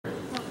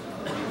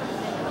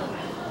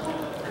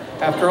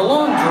After a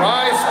long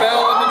dry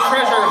spell in the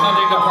treasure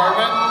hunting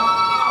department,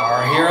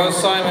 our hero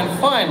Simon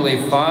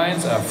finally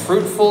finds a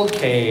fruitful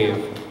cave.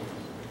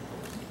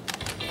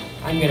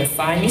 I'm gonna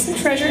find me some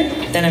treasure,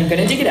 then I'm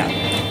gonna dig it up.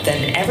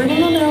 Then everyone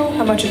will know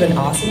how much of an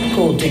awesome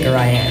gold digger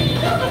I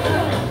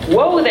am.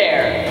 Whoa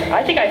there!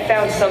 I think I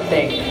found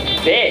something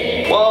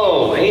big.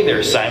 Whoa, hey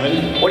there,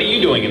 Simon. What are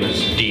you doing in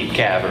this deep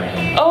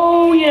cavern?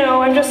 Oh, you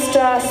know, I'm just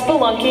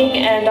spelunking,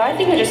 and I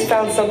think I just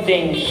found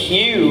something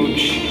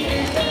huge.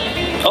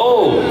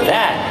 Oh,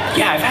 that.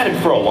 Yeah, I've had it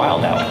for a while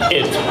now.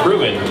 It's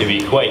proven to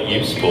be quite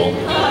useful.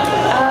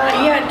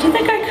 Yeah, do you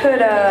think I could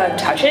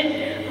touch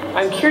it?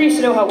 I'm curious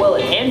to know how well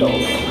it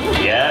handles.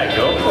 Yeah,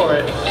 go for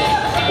it.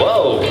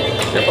 Whoa,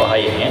 careful how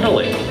you handle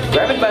it.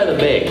 Grab it by the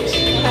base.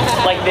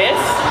 Like this?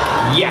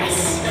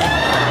 Yes.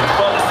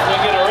 Fun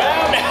swing it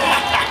around.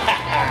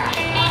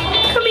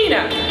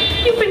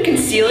 Kamina, you've been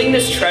concealing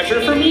this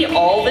treasure from me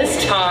all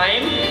this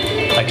time?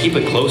 I keep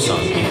it close on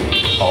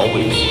me,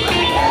 always.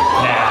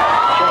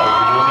 Now, shall a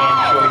real man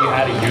show you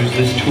how to use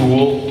this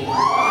tool?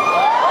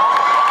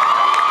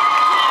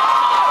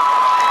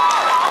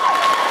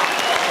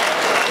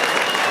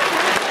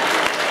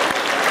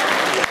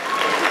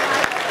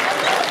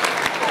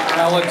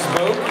 Alex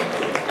Boak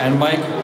and Mike